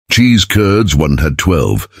cheese curds, one had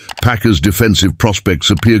 12. Packers defensive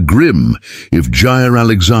prospects appear grim if Jair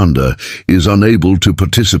Alexander is unable to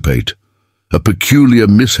participate. A peculiar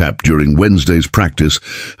mishap during Wednesday's practice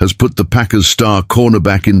has put the Packers' star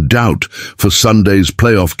cornerback in doubt for Sunday's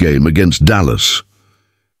playoff game against Dallas.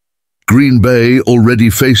 Green Bay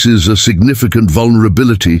already faces a significant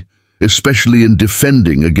vulnerability, especially in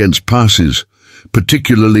defending against passes,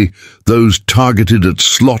 particularly those targeted at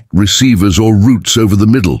slot receivers or routes over the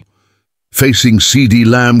middle. Facing CeeDee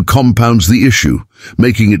Lamb compounds the issue,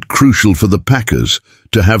 making it crucial for the Packers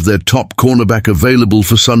to have their top cornerback available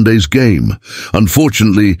for Sunday's game.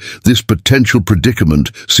 Unfortunately, this potential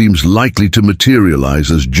predicament seems likely to materialize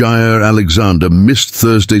as Jair Alexander missed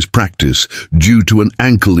Thursday's practice due to an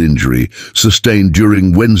ankle injury sustained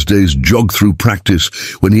during Wednesday's jog-through practice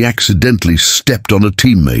when he accidentally stepped on a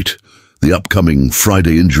teammate. The upcoming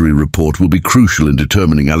Friday injury report will be crucial in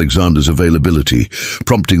determining Alexander's availability,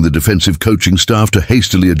 prompting the defensive coaching staff to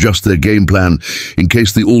hastily adjust their game plan in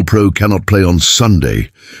case the All-Pro cannot play on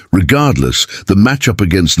Sunday. Regardless, the matchup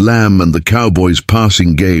against Lamb and the Cowboys'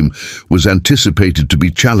 passing game was anticipated to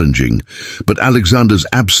be challenging, but Alexander's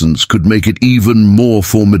absence could make it even more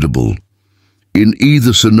formidable. In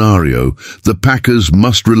either scenario, the Packers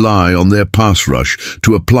must rely on their pass rush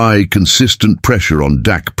to apply consistent pressure on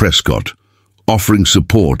Dak Prescott, offering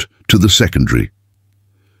support to the secondary.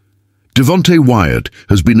 Devontae Wyatt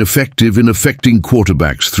has been effective in affecting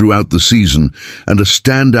quarterbacks throughout the season, and a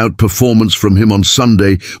standout performance from him on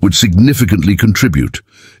Sunday would significantly contribute.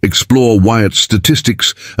 Explore Wyatt's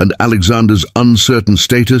statistics and Alexander's uncertain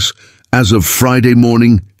status as of Friday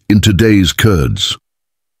morning in today's Curds.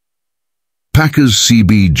 Packers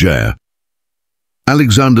CB Jair.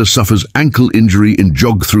 Alexander suffers ankle injury in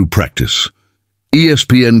jog-through practice.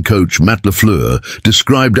 ESPN coach Matt LaFleur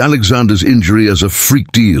described Alexander's injury as a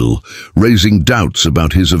freak deal, raising doubts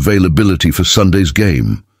about his availability for Sunday's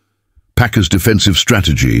game. Packers defensive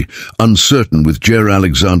strategy, uncertain with Jair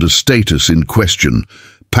Alexander's status in question.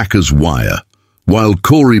 Packers wire. While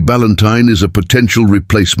Corey Ballentine is a potential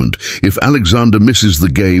replacement, if Alexander misses the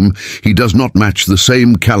game, he does not match the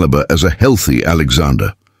same caliber as a healthy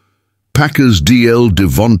Alexander. Packers DL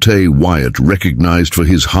Devontae Wyatt, recognized for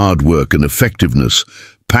his hard work and effectiveness.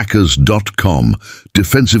 Packers.com.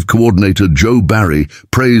 Defensive coordinator Joe Barry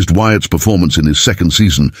praised Wyatt's performance in his second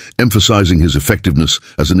season, emphasizing his effectiveness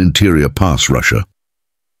as an interior pass rusher.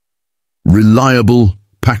 Reliable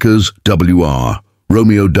Packers WR.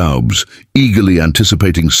 Romeo Doubs, eagerly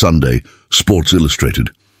anticipating Sunday, Sports Illustrated.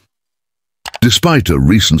 Despite a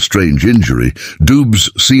recent strange injury, Doubs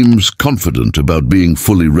seems confident about being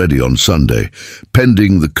fully ready on Sunday,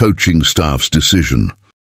 pending the coaching staff's decision.